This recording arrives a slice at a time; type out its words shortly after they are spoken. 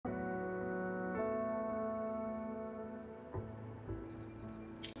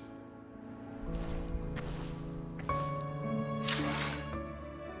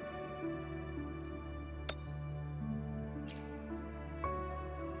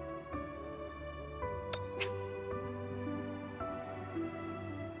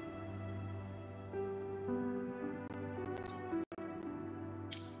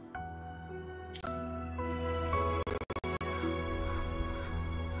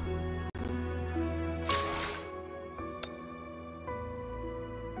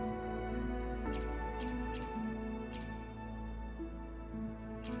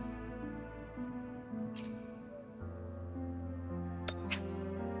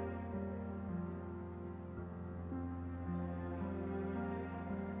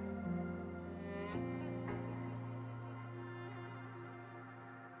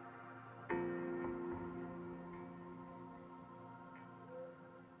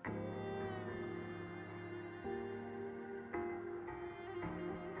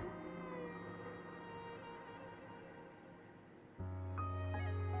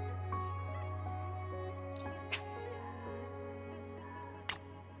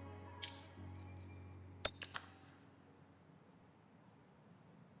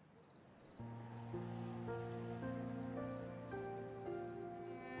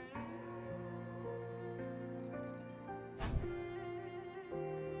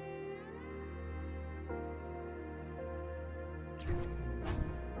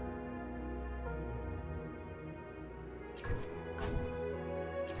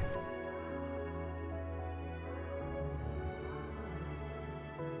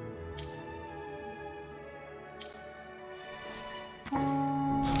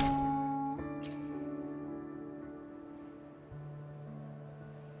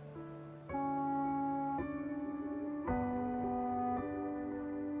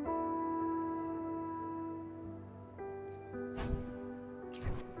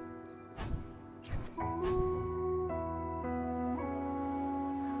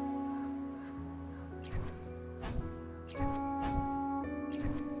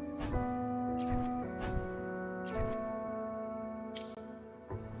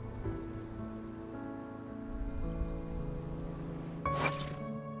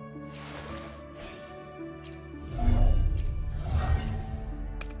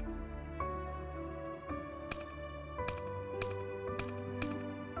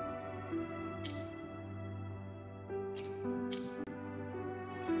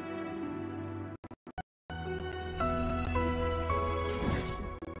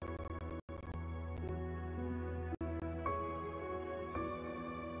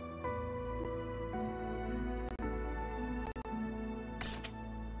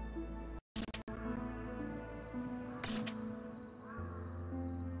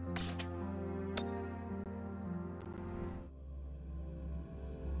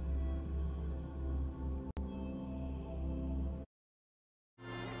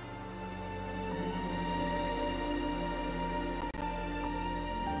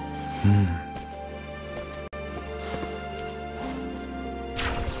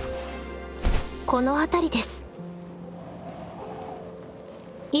この辺りです。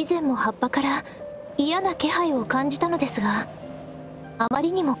以前も葉っぱから嫌な気配を感じたのですが、あま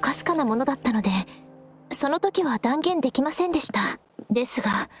りにもかすかなものだったのでその時は断言できませんでした。ですが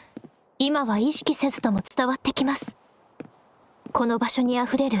今は意識せずとも伝わってきます。この場所にあ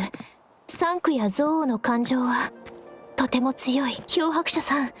ふれる産区や憎悪の感情はとても強い。漂白者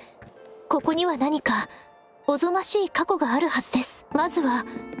さん、ここには何かおぞましい過去があるはずです。まずは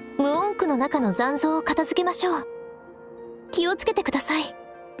無音区の中の残像を片付けましょう。気をつけてください。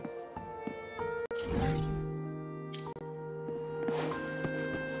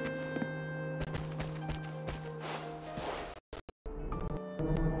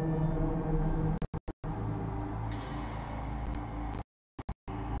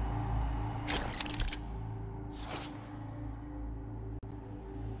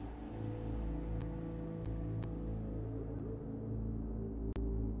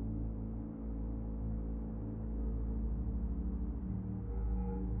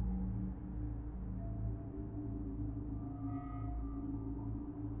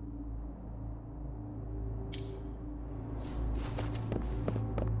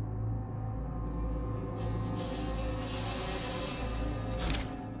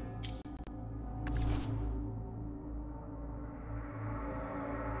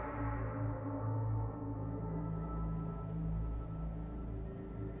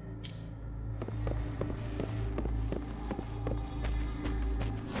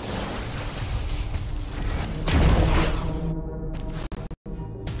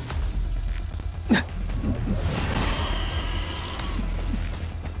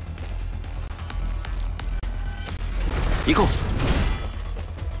行こう。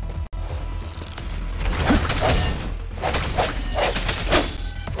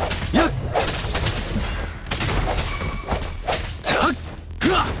やっ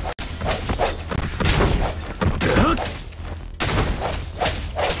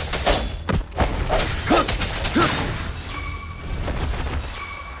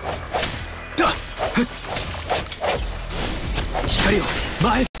光を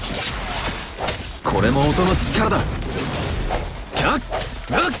前。これも音の力だ。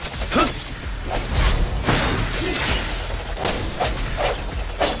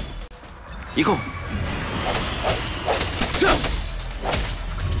行こう。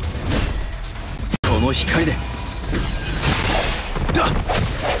この光で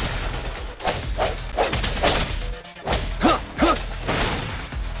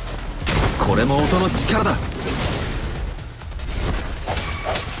これも音の力だ。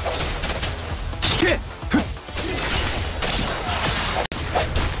聞け。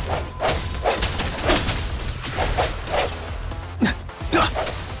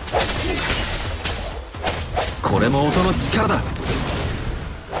これも音の力だ。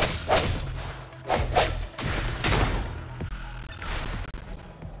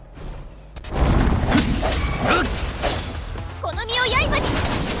この身を刃に。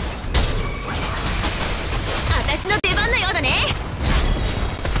私の出番のようだね。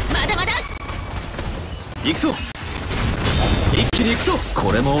まだまだ行くぞ、一気に行くぞ。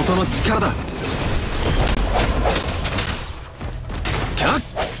これも音の力だ。キャッ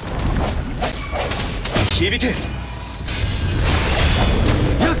響け。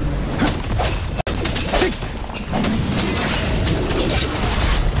やっせっ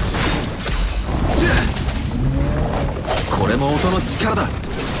これも音の力だ。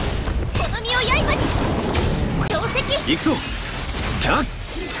この身を刃に定石。行くぞ、キャッ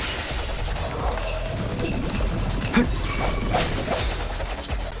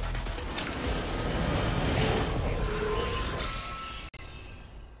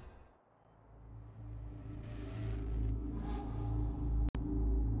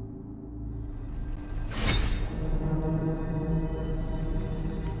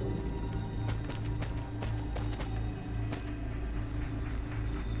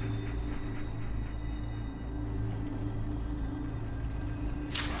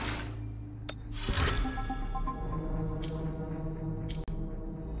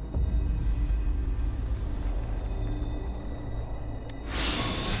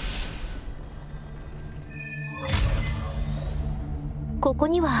ここ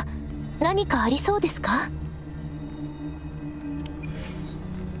には何かありそうですか？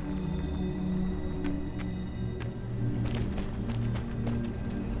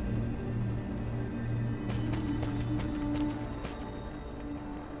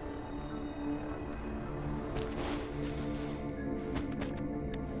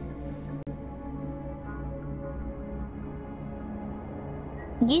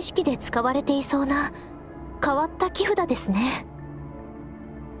儀式で使われていそうな変わった木札ですね。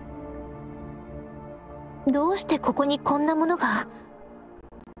どうしてここにこんなものが？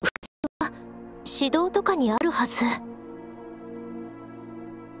普通は指導とかにあるはず。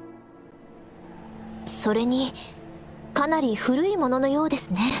それにかなり古いもののようで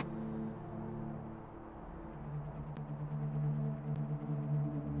すね。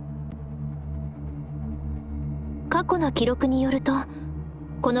過去の記録によると、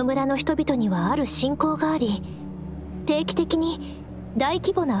この村の人々にはある信仰があり、定期的に大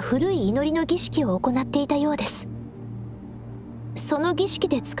規模な古い祈りの儀式を行っていたようです。その儀式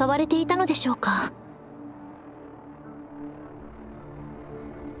で使われていたのでしょうか。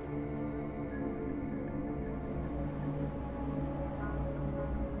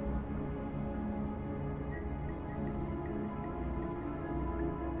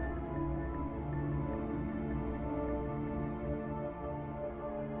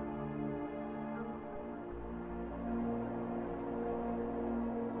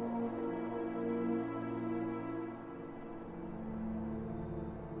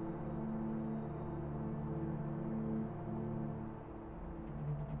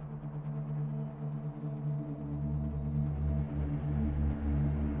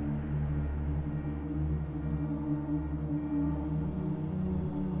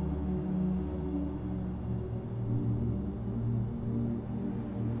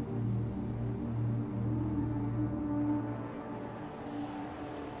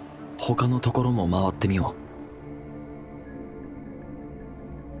他のところも回ってみよう。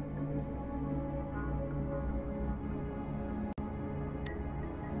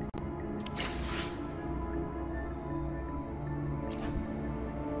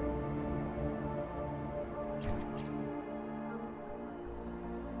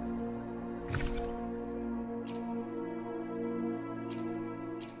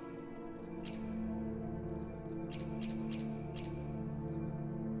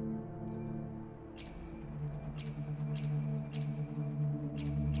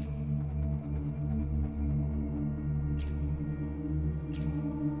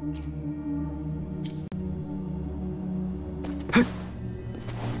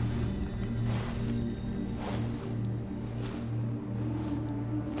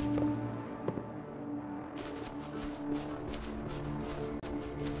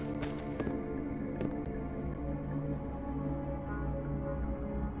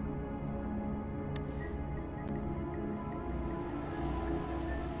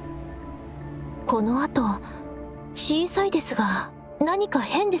この後、小さいですが何か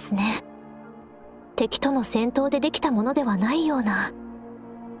変ですね。敵との戦闘でできたものではないような。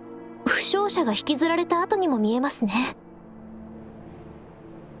負傷者が引きずられた後にも見えますね。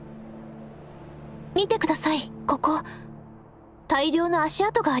見てください、ここ大量の足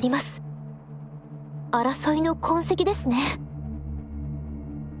跡があります。争いの痕跡ですね。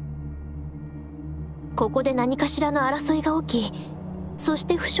ここで何かしらの争いが起き、そし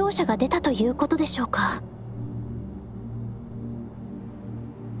て負傷者が出たということでしょうか。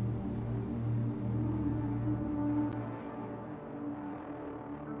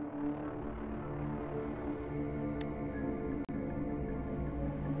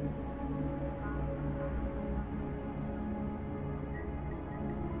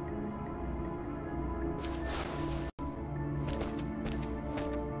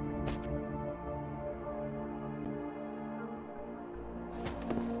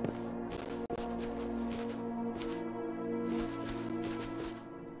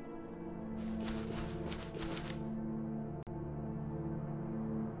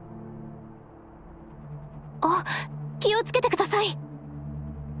あ、気をつけてください。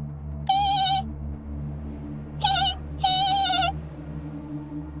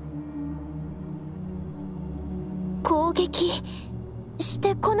攻撃し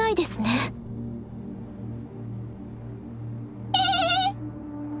てこないですね。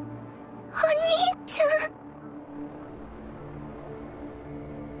お兄ちゃん。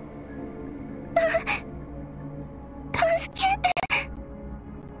助けて。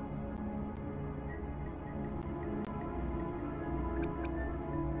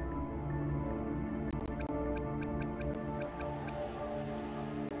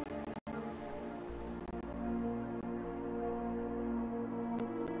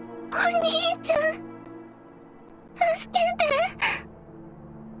お兄ちゃん、助けて。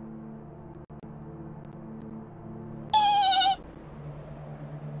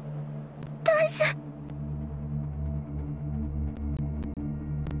大丈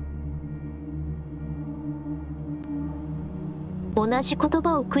夫。同じ言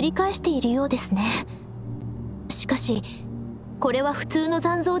葉を繰り返しているようですね。しかしこれは普通の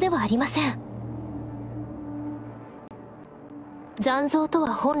残像ではありません。残像と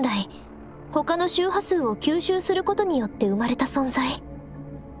は本来他の周波数を吸収することによって生まれた存在。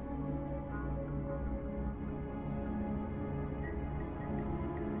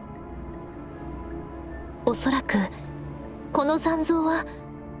おそらくこの残像は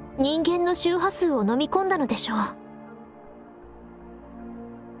人間の周波数を飲み込んだのでしょう。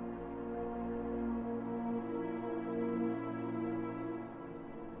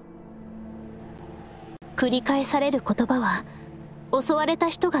繰り返される言葉は襲われた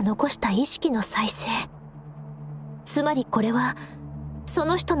人が残した意識の再生。つまりこれはそ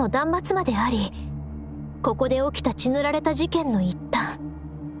の人の断末魔であり、ここで起きた血塗られた事件の一端。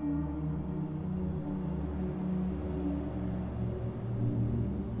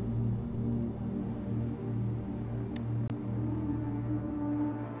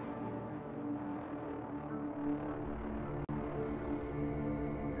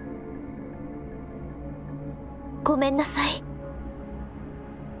ごめんなさい。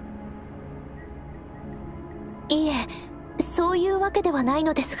いえ、そういうわけではない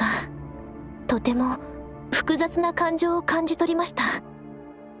のですが、とても複雑な感情を感じ取りました。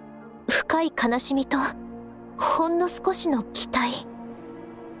深い悲しみとほんの少しの期待。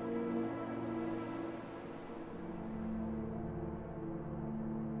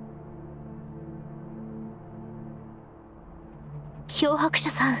漂白者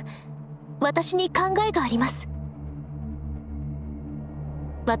さん、私に考えがあります。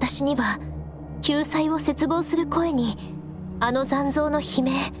私には救済を切望する声にあの残像の悲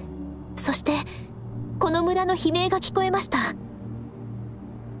鳴、そしてこの村の悲鳴が聞こえました。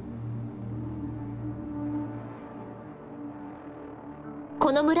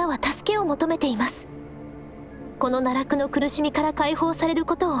この村は助けを求めています。この奈落の苦しみから解放される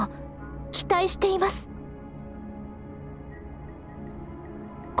ことを期待しています。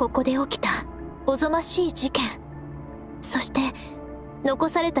ここで起きたおぞましい事件、そして残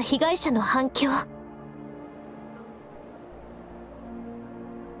された被害者の反響。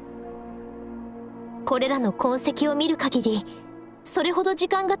これらの痕跡を見る限り、それほど時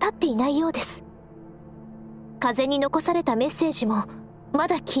間が経っていないようです。風に残されたメッセージもま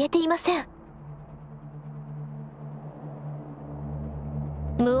だ消えていません。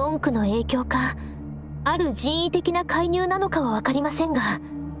無音区の影響か、ある人為的な介入なのかは分かりませんが、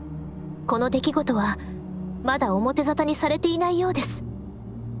この出来事はまだ表沙汰にされていないようです。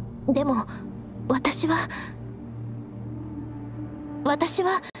でも私は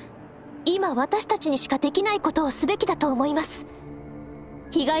今私たちにしかできないことをすべきだと思います。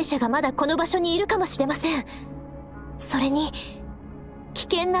被害者がまだこの場所にいるかもしれません。それに危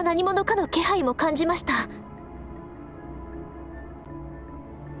険な何者かの気配も感じました。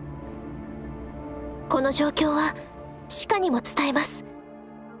この状況はシカにも伝えます。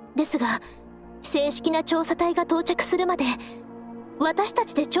ですが正式な調査隊が到着するまで私た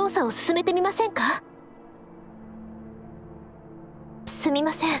ちで調査を進めてみませんか？すみ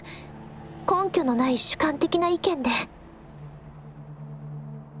ません、根拠のない主観的な意見で。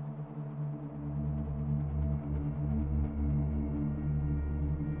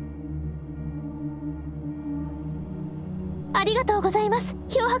ありがとうございます、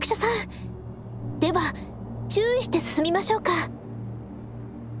漂白者さん。では注意して進みましょうか。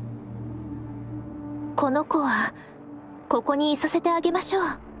この子はここにいさせてあげましょう。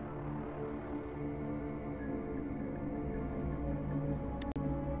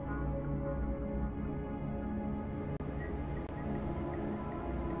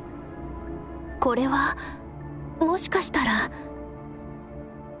これはもしかしたら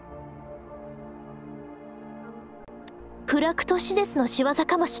フラクトシデスの仕業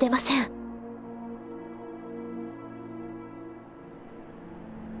かもしれません。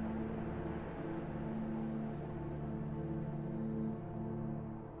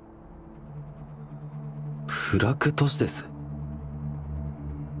フラクトシデス。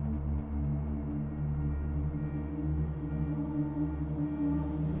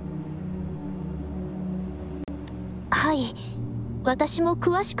はい、私も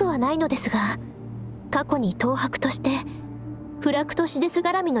詳しくはないのですが、過去に盗白としてフラクトシデス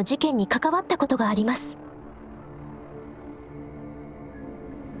絡みの事件に関わったことがあります。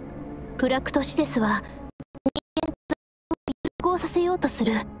フラクトシデスは人間と融合させようとす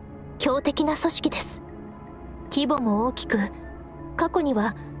る強敵な組織です。規模も大きく、過去に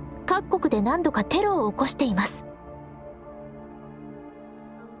は各国で何度かテロを起こしています。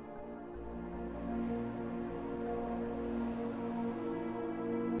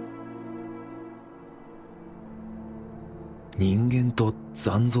人間と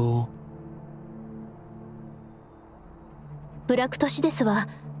残像。フラクトシデスは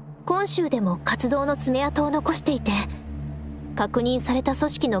今週でも活動の爪痕を残していて、確認された組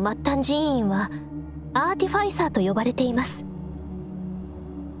織の末端人員はアーティファイサーと呼ばれています。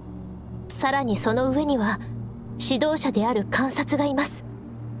さらにその上には指導者である観察がいます。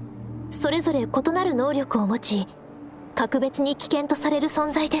それぞれ異なる能力を持ち、格別に危険とされる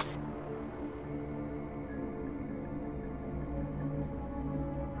存在です。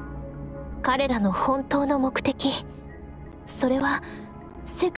彼らの本当の目的、それは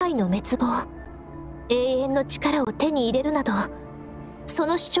世界の滅亡、永遠の力を手に入れるなど、そ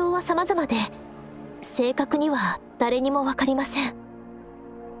の主張は様々で、正確には誰にも分かりません。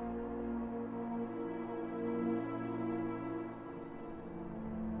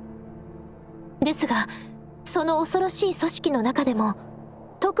ですが、その恐ろしい組織の中でも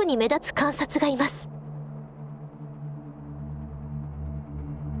特に目立つ観察がいます。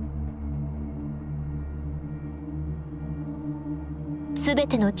全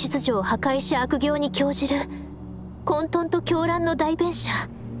ての秩序を破壊し悪行に興じる混沌と狂乱の代弁者、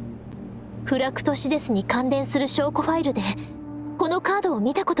フラクトシデスに関連する証拠ファイルでこのカードを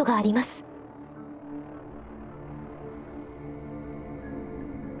見たことがあります。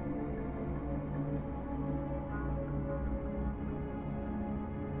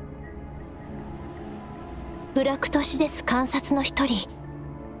フラクトシデス観察の一人、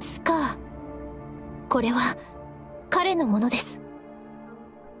スカー。これは彼のものです。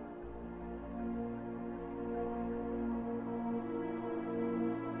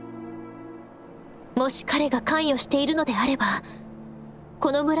もし彼が関与しているのであれば、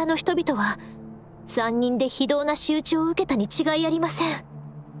この村の人々は残忍で非道な仕打ちを受けたに違いありません。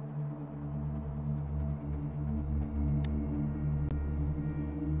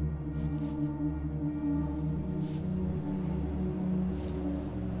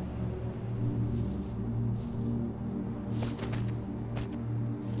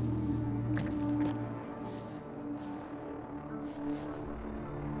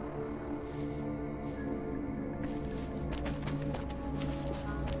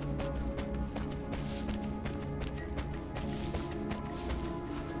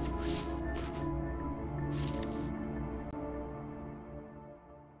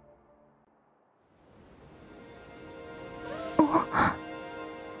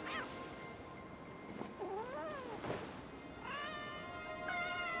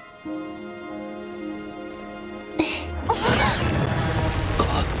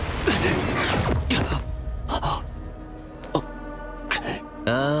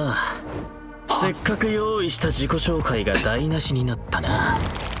せっかく用意した自己紹介が台無しになったな。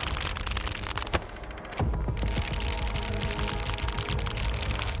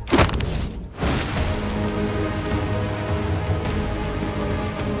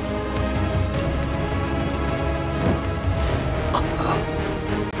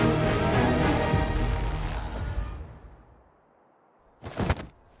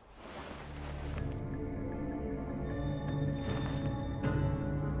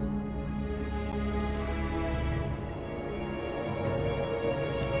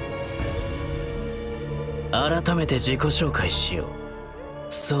改めて自己紹介しよう。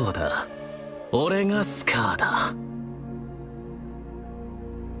そうだ、俺がスカーだ。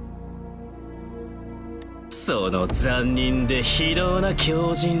その残忍で非道な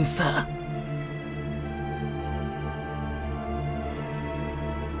狂人さ、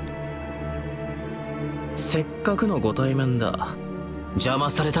せっかくのご対面だ。邪魔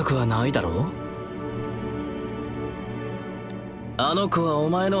されたくはないだろう。あの子はお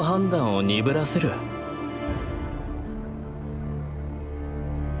前の判断を鈍らせる。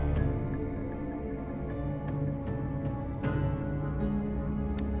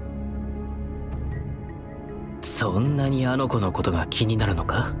そんなにあの子のことが気になるの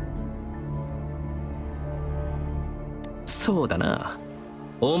か？そうだな。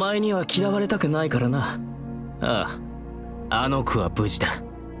お前には嫌われたくないからな。ああ、あの子は無事だ。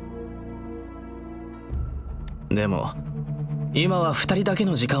でも今は二人だけ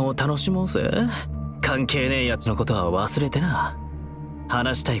の時間を楽しもうぜ。関係ねえやつのことは忘れてな。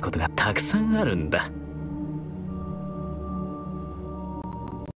話したいことがたくさんあるんだ。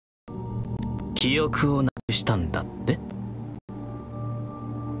記憶をなくしたんだって？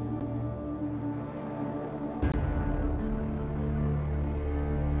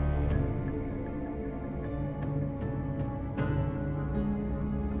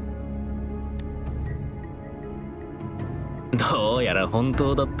どうやら本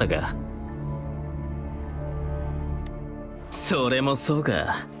当だったか。それもそう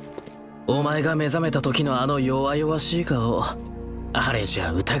か。お前が目覚めた時のあの弱々しい顔、あれじ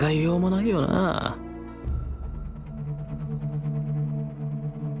ゃ疑いようもないよな。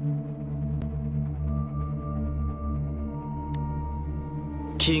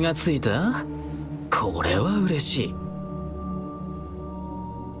気がついた？これは嬉しい。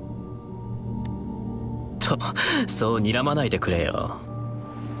そう睨まないでくれよ。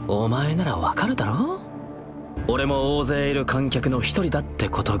お前ならわかるだろ？俺も大勢いる観客の一人だって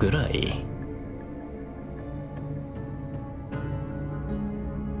ことぐらい。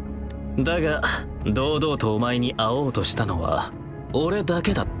だが堂々とお前に会おうとしたのは俺だ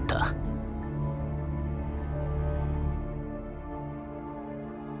けだった。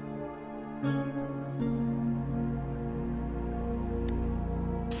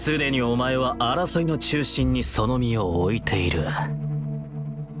すでにお前は争いの中心にその身を置いている。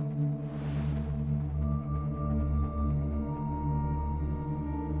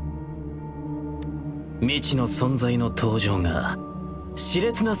未知の存在の登場が熾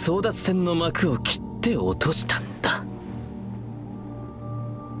烈な争奪戦の幕を切って落としたんだ。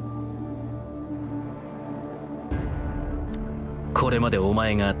これまでお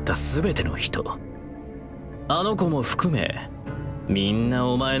前が会った全ての人、あの子も含めみんな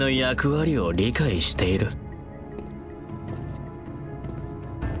お前の役割を理解している。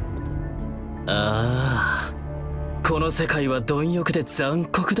ああ、この世界は貪欲で残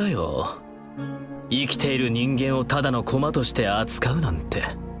酷だよ。生きている人間をただの駒として扱うなんて。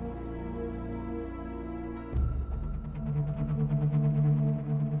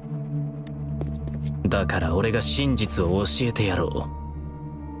だから俺が真実を教えてやろ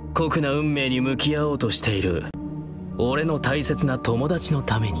う。酷な運命に向き合おうとしている俺の大切な友達の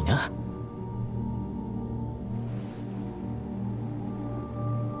ためにな。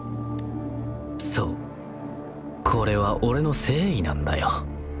そう、これは俺の誠意なんだよ。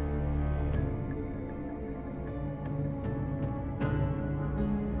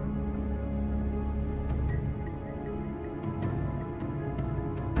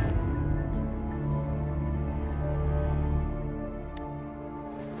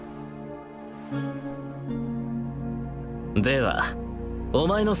ではお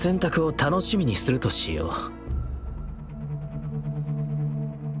前の選択を楽しみにするとしよ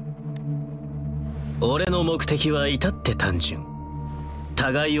う。俺の目的は至って単純。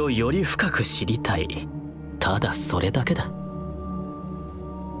互いをより深く知りたい。ただそれだけだ。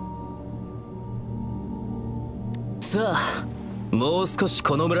さあ、もう少し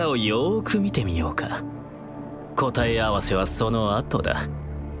この村をよーく見てみようか。答え合わせはその後だ。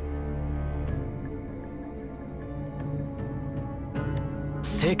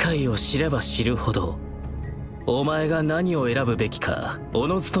世界を知れば知るほどお前が何を選ぶべきかお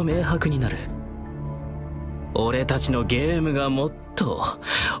のずと明白になる。俺たちのゲームがもっと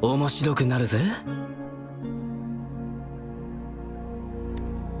面白くなるぜ。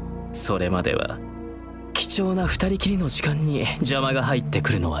それまでは貴重な二人きりの時間に邪魔が入って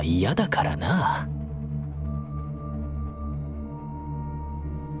くるのは嫌だからな。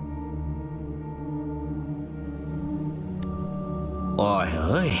おい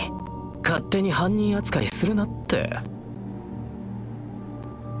おい、勝手に犯人扱いするなって。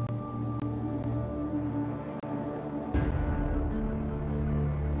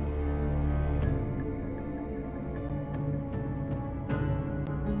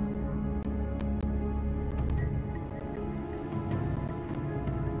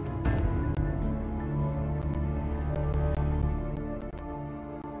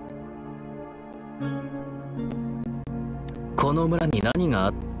この村に何があ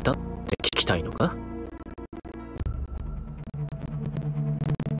ったって聞きたいのか？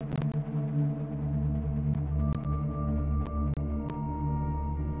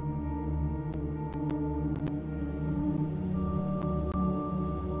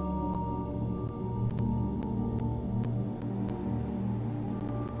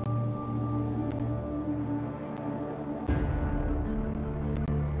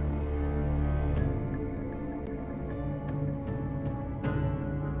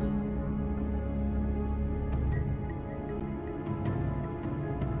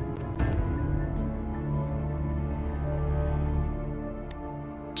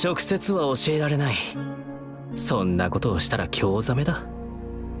直接は教えられない。そんなことをしたら興ざめだ。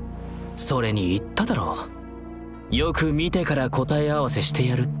それに言っただろう。よく見てから答え合わせして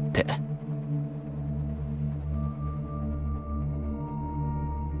やるって。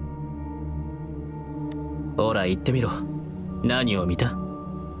ほら言ってみろ。何を見た？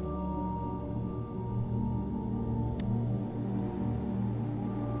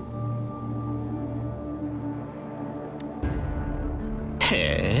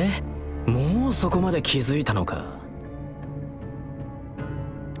へえ、もうそこまで気づいたのか。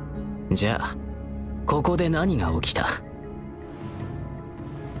じゃあここで何が起きた？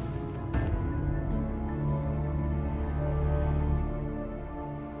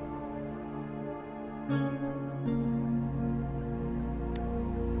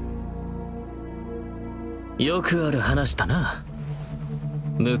よくある話だな。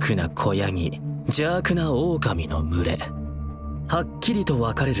無垢な子ヤギ、邪悪な狼の群れ、はっきりと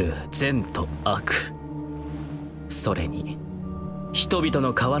分かれる善と悪。それに人々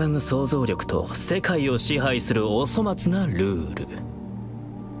の変わらぬ想像力と世界を支配するお粗末なルー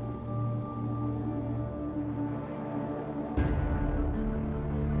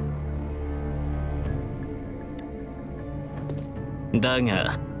ル。だ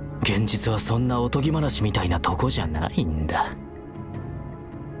が現実はそんなおとぎ話みたいなとこじゃないんだ。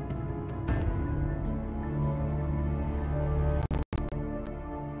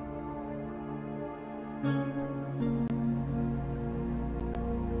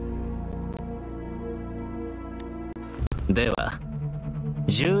では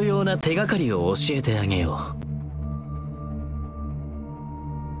重要な手がかりを教えてあげよう。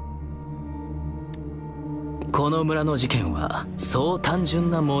この村の事件はそう単純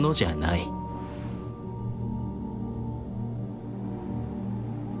なものじゃない。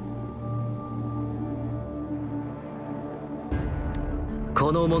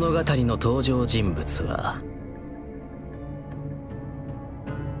この物語の登場人物は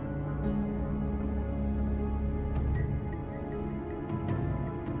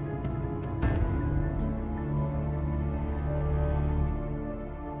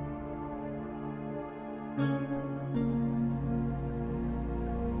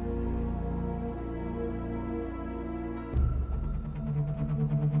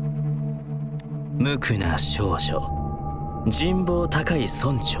無垢な少女、人望高い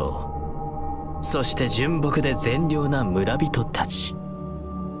村長、そして純朴で善良な村人たち。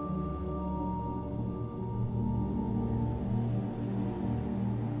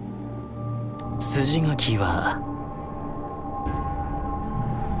筋書きは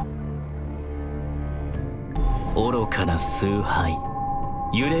愚かな崇拝、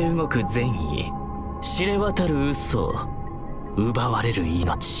揺れ動く善意、知れ渡る嘘、奪われる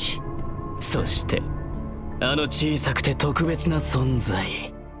命、そしてあの小さくて特別な存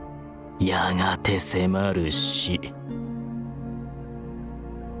在、やがて迫る死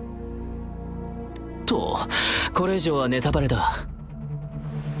と。これ以上はネタバレだ。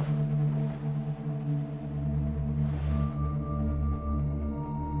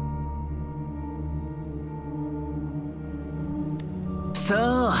さ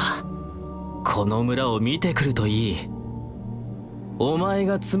あこの村を見てくるといい。お前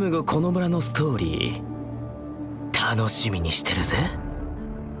が紡ぐこの村のストーリー楽しみにしてるぜ。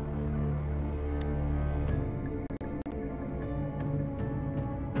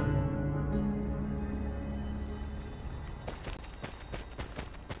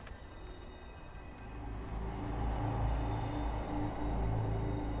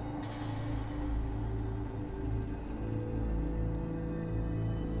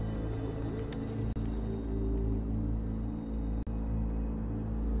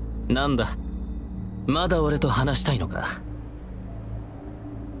なんだ、まだ俺と話したいのか。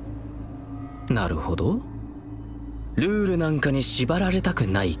なるほど、ルールなんかに縛られたく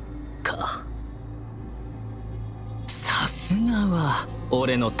ないか。さすがは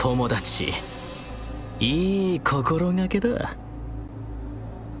俺の友達、いい心がけだ。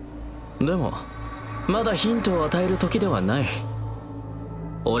でもまだヒントを与える時ではない。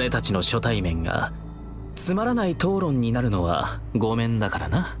俺たちの初対面がつまらない討論になるのはごめんだから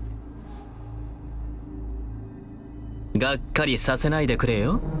な。がっかりさせないでくれ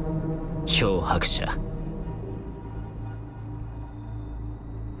よ、漂白者。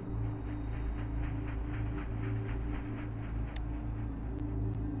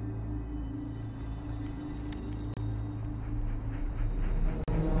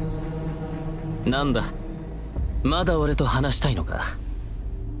なんだ、まだ俺と話したいのか。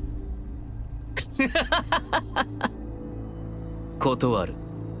断る。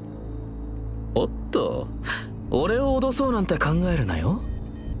おっと、俺を脅そうなんて考えるなよ。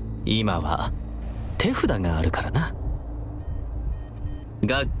今は手札があるからな。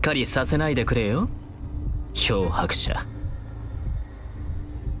がっかりさせないでくれよ、漂白者。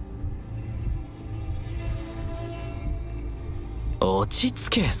落ち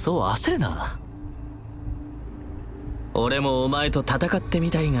着け、そう焦るな。俺もお前と戦って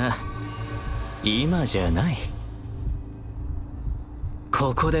みたいが今じゃない。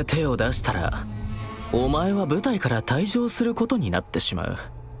ここで手を出したらお前は舞台から退場することになってしまう。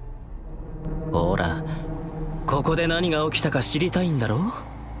ほら、ここで何が起きたか知りたいんだろ。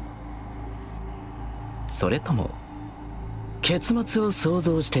それとも結末を想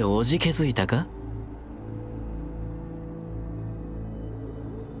像しておじけづいたか。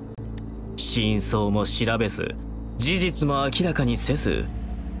真相も調べず事実も明らかにせず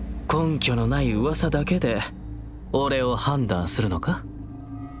根拠のない噂だけで俺を判断するのか。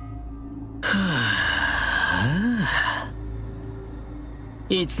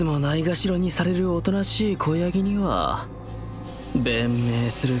いつもないがしろにされるおとなしい子ヤギには弁明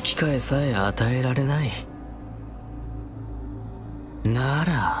する機会さえ与えられない。な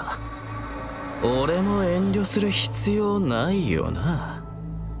ら俺も遠慮する必要ないよな。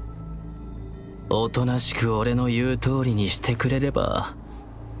おとなしく俺の言う通りにしてくれれば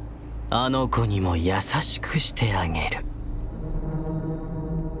あの子にも優しくしてあげる。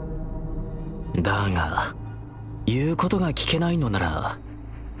だが言うことが聞けないのなら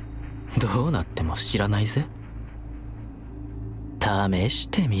どうなっても知らないぜ。試し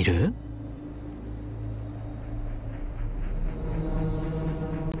てみる？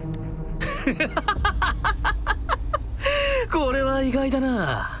これは意外だ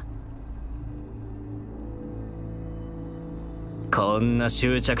な。こんな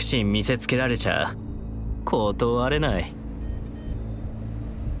執着心見せつけられちゃ断れない。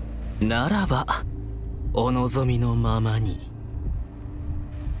ならばお望みのままに。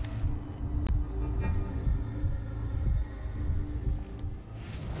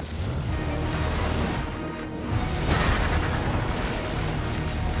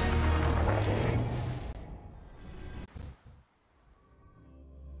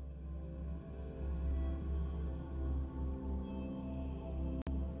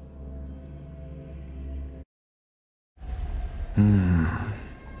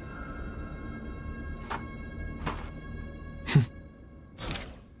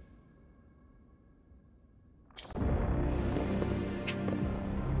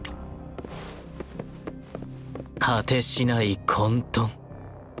果てしない混沌。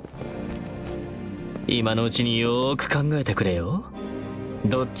今のうちによーく考えてくれよ。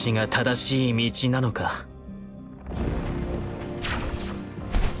どっちが正しい道なのか。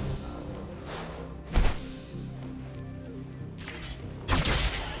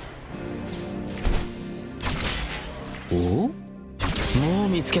お？もう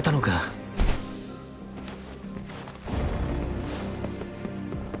見つけたのか。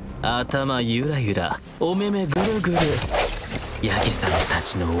頭ゆらゆら、お目目ぐるぐる。ヤギさんた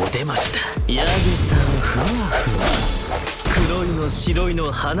ちのお出ましだ。ヤギさんふわふわ、黒いの白い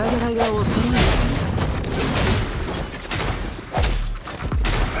の花柄がお揃い。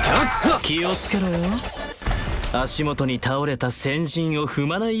気をつけろよ、足元に倒れた先人を踏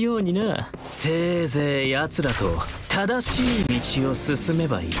まないようにな。せいぜい奴らと正しい道を進め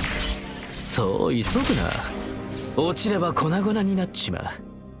ばいい。そう急ぐな、落ちれば粉々になっちまう。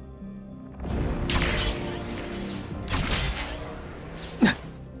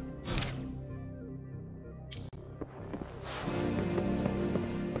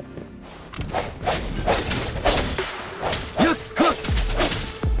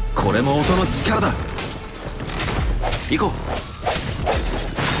これも音の力だ。行こう。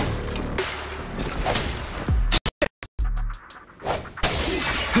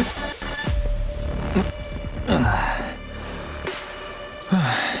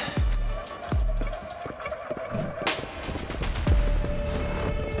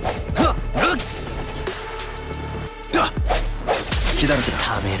敵だらけだ。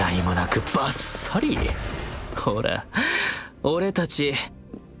ためらいもなくバッサリ。ほら、俺たち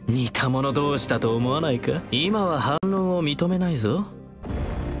似た者同士だと思わないか？今は反論を認めないぞ。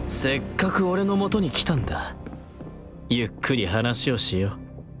せっかく俺の元に来たんだ。ゆっくり話をしよう。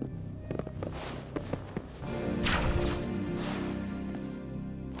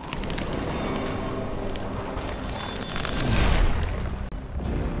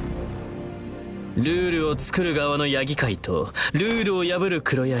ルールを作る側のヤギ界とルールを破る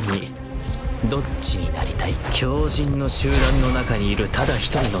黒闇、どっちになりたい？強靭の集団の中にいるただ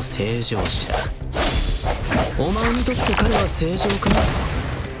一人の正常者。お前にとって彼は正常か？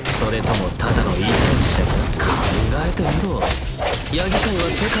それともただの異端者か？考えてみろ。ヤギ界は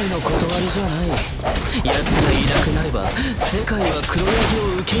世界の断りじゃない。奴がいなくなれば世界は黒ヤギ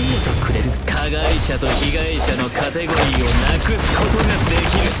を受け入れてくれる。加害者と被害者のカテゴリーをなくすことがで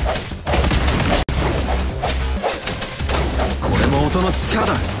きる。これも音の力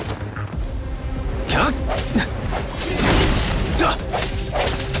だ。キャッだ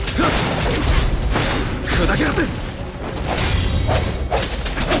砕けられて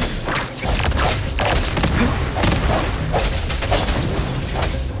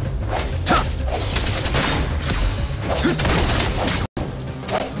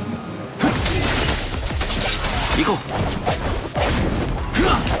行こう。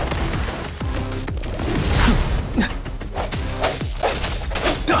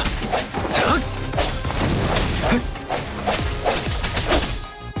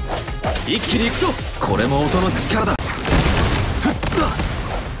一気に行くぞ。これも音の力だ。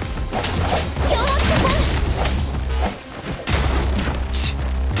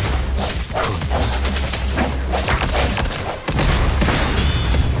しつこいな。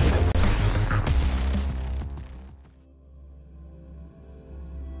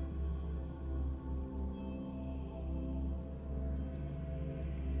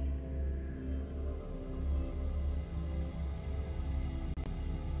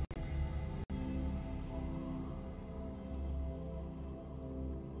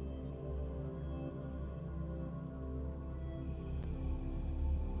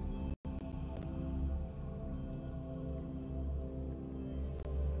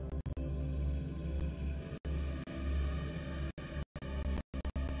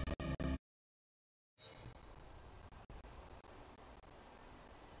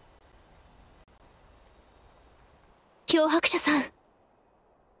脅迫者さん、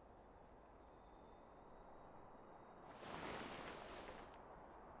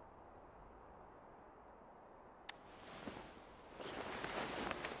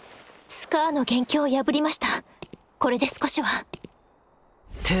スカーの元凶を破りました。これで少しは。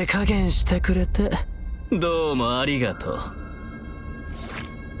手加減してくれてどうもありがとう。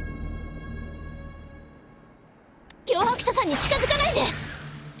脅迫者さんに近づかないで。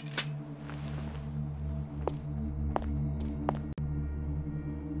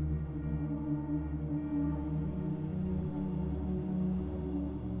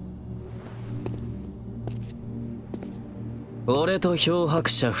俺と漂白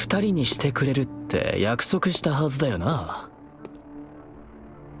者2人にしてくれるって約束したはずだよな。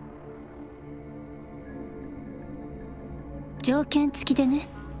条件付きでね。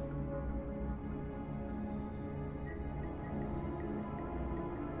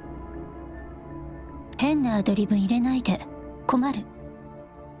変なアドリブ入れないで。困る。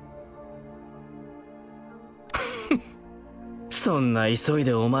そんな急い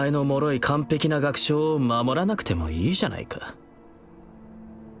でお前の脆い完璧な楽章を守らなくてもいいじゃないか。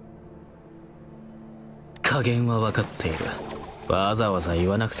加減は分かっている。わざわざ言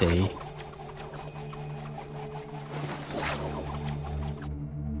わなくていい。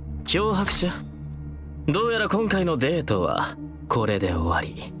漂白者、どうやら今回のデートはこれで終わ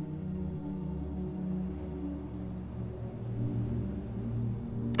り。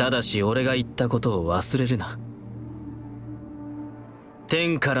ただし俺が言ったことを忘れるな。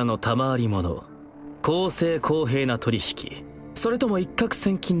天からの賜り物、公正公平な取引、それとも一攫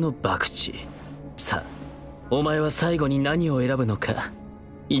千金の博打。さあ、お前は最後に何を選ぶのか、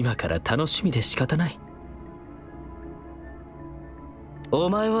今から楽しみで仕方ない。お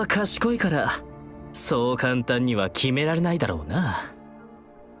前は賢いからそう簡単には決められないだろうな。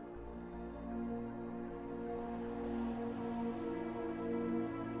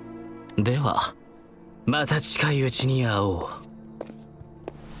ではまた近いうちに会おう。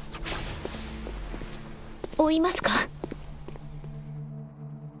追いますか？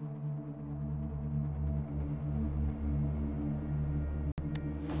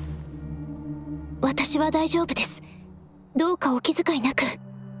私は大丈夫です。どうかお気遣いなく。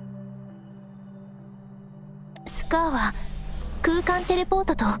スカーは空間テレポー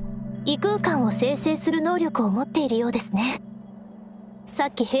トと異空間を生成する能力を持っているようですね。さ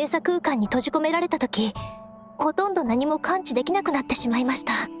っき閉鎖空間に閉じ込められた時、ほとんど何も感知できなくなってしまいまし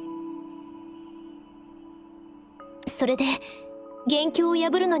た。それで元凶を破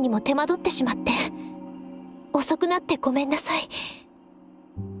るのにも手間取ってしまって、遅くなってごめんなさい。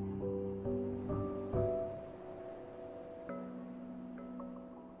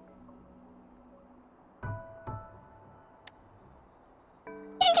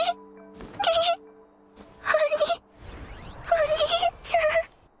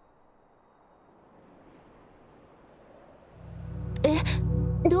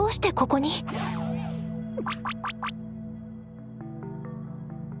どうしてここに？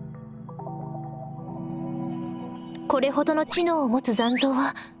これほどの知能を持つ残像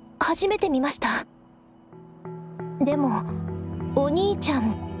は初めて見ました。でもお兄ちゃ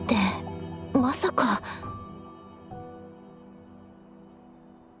んってまさか。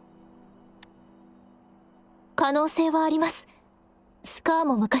可能性はあります。スカー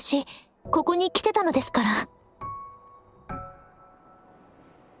も昔ここに来てたのですから。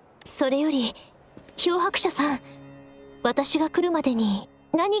それより漂白者さん、私が来るまでに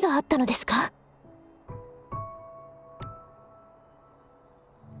何があったのですか？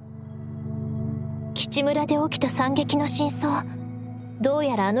基地村で起きた惨劇の真相、どう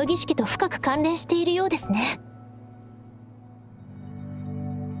やらあの儀式と深く関連しているようですね。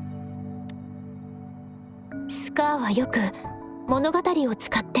スカーはよく物語を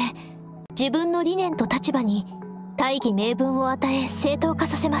使って自分の理念と立場に大義名分を与え正当化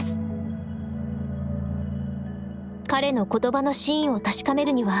させます。彼の言葉の真意を確かめ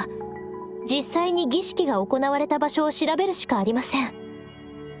るには、実際に儀式が行われた場所を調べるしかありません。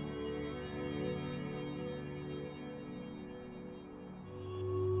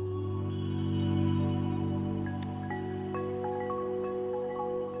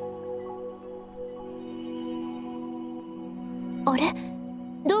あれ、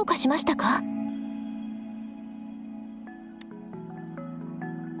どうかしましたか？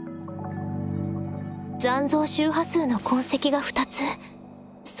残像周波数の痕跡が2つ、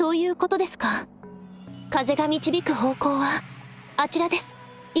そういうことですか？風が導く方向はあちらです。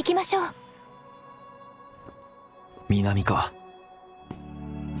行きましょう。南か。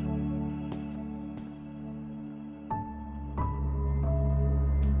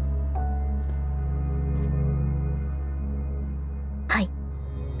はい、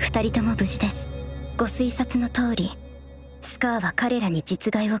2人とも無事です。ご推察の通り、スカーは彼らに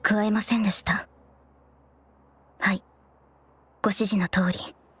実害を加えませんでした。はい、ご指示の通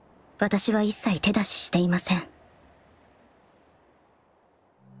り、私は一切手出ししていません。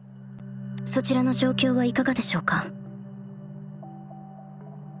そちらの状況はいかがでしょうか？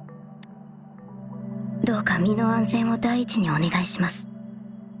どうか身の安全を第一にお願いします、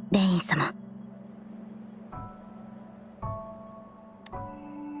レイン様。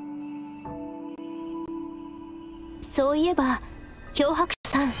そういえば漂白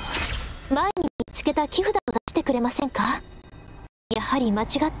者さん、前に見つけた木札を出してくれませんか？やはり間違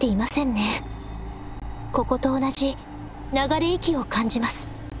っていませんね。ここと同じ流れ息を感じます。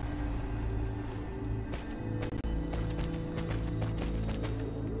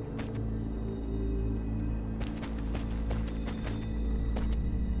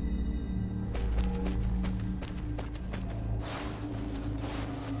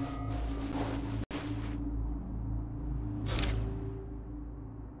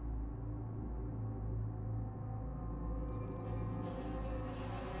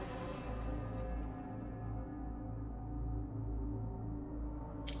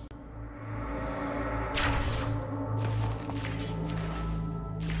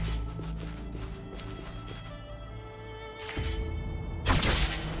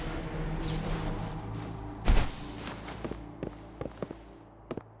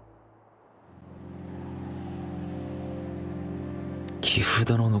木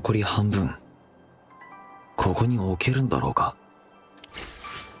札の残り半分、ここに置けるんだろうか。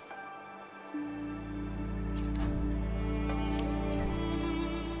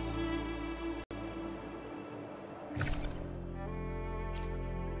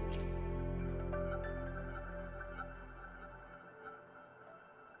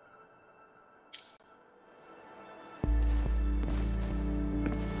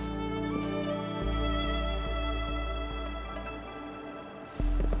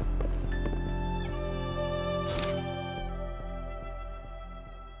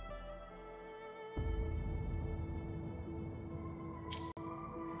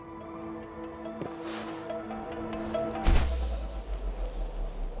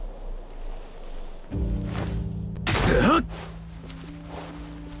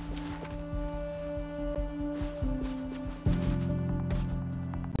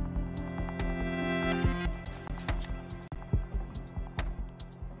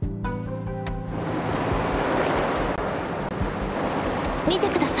見て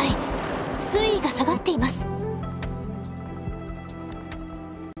ください。水位が下がっています。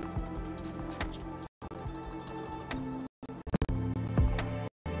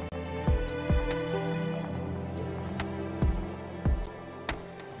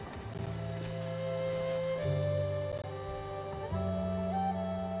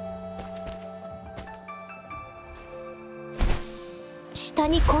下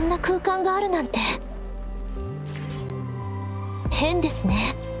にこんな空間があるなんて変です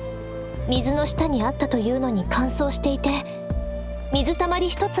ね。水の下にあったというのに乾燥していて、水たまり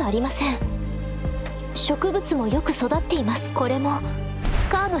一つありません。植物もよく育っています。これもス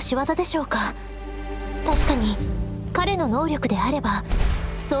カーの仕業でしょうか。確かに彼の能力であれば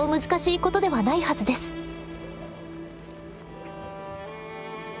そう難しいことではないはずです。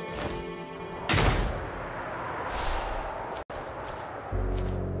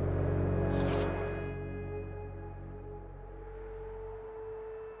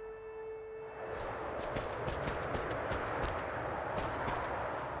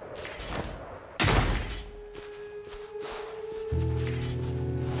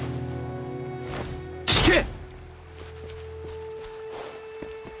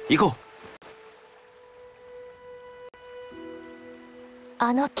行こう。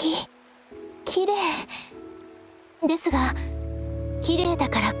あの木、綺麗ですが、綺麗だ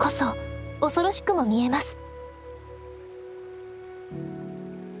からこそ恐ろしくも見えます。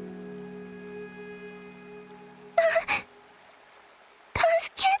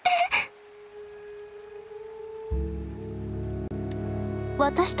助けて。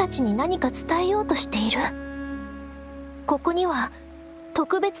私たちに何か伝えようとしている。ここには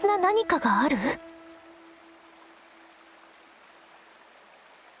特別な何かがある？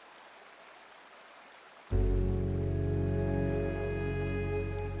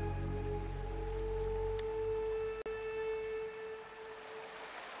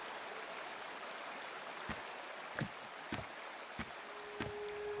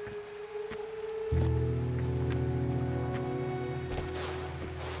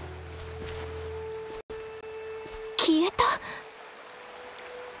消えた。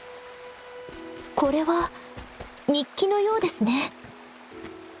これは日記のようですね。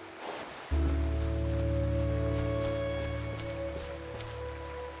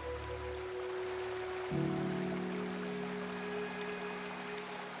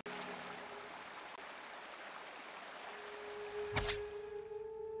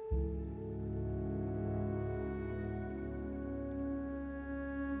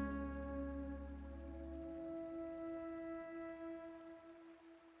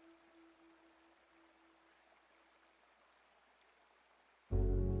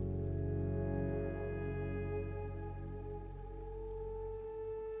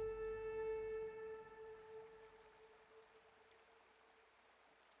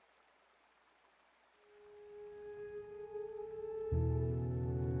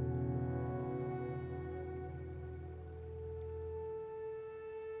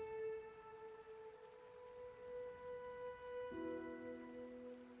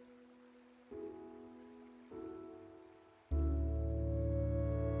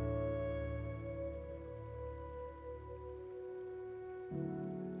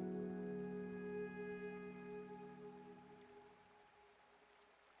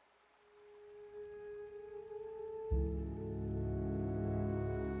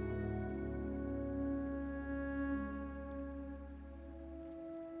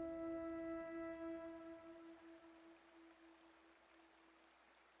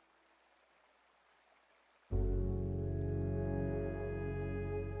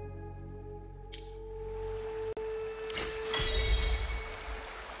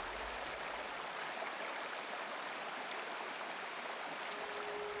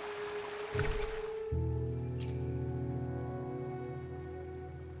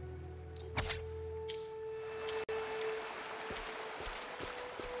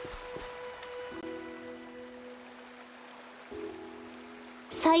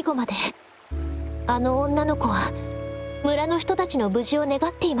最後まであの女の子は村の人たちの無事を願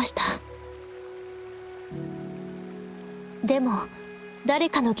っていました。でも誰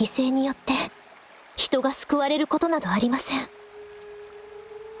かの犠牲によって人が救われることなどありません。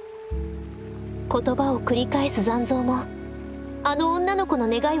言葉を繰り返す残像もあの女の子の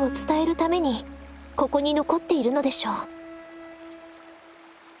願いを伝えるためにここに残っているのでしょう。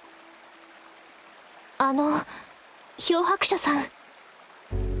漂白者さん、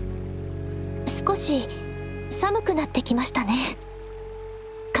少し寒くなってきましたね。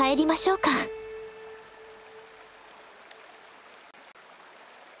帰りましょうか。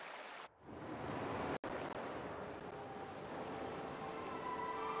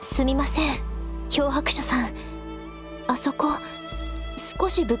すみません、漂白者さん。あそこ少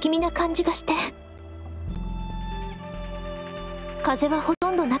し不気味な感じがして。風はほ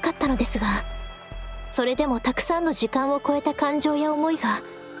とんどなかったのですが、それでもたくさんの時間を超えた感情や思いが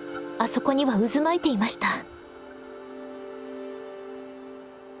あそこには渦巻いていました。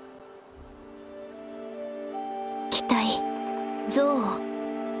期待、憎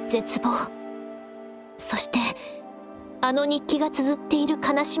悪、絶望、そしてあの日記が綴っている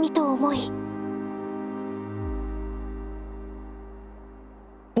悲しみと思い。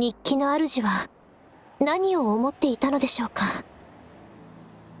日記の主は何を思っていたのでしょうか。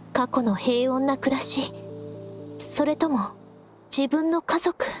過去の平穏な暮らし、それとも自分の家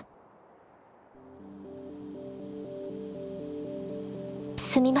族。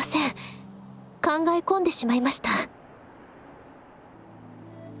すみません、考え込んでしまいました。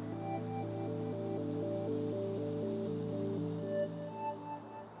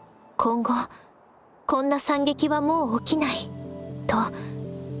今後こんな惨劇はもう起きないと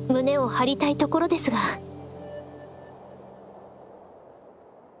胸を張りたいところですが、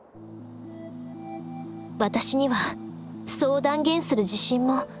私にはそう断言する自信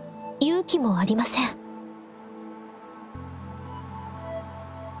も勇気もありません。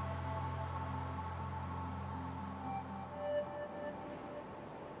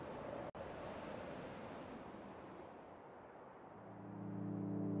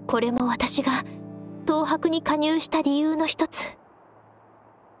これも私が東博に加入した理由の一つ。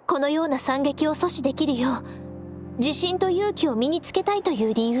このような惨劇を阻止できるよう自信と勇気を身につけたいと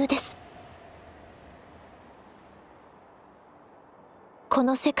いう理由です。こ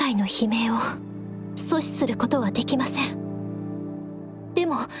の世界の悲鳴を阻止することはできません。で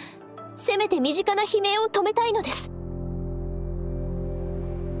もせめて身近な悲鳴を止めたいのです。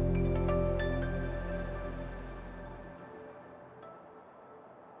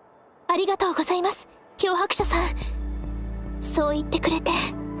ありがとうございます、漂白者さん。そう言ってくれて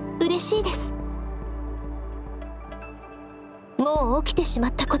嬉しいです。もう起きてしま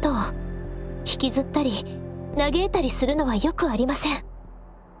ったことを引きずったり嘆いたりするのはよくありません。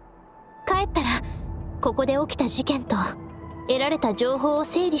帰ったらここで起きた事件と得られた情報を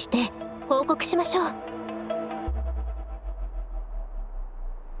整理して報告しましょう。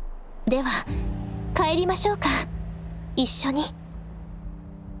では帰りましょうか、一緒に。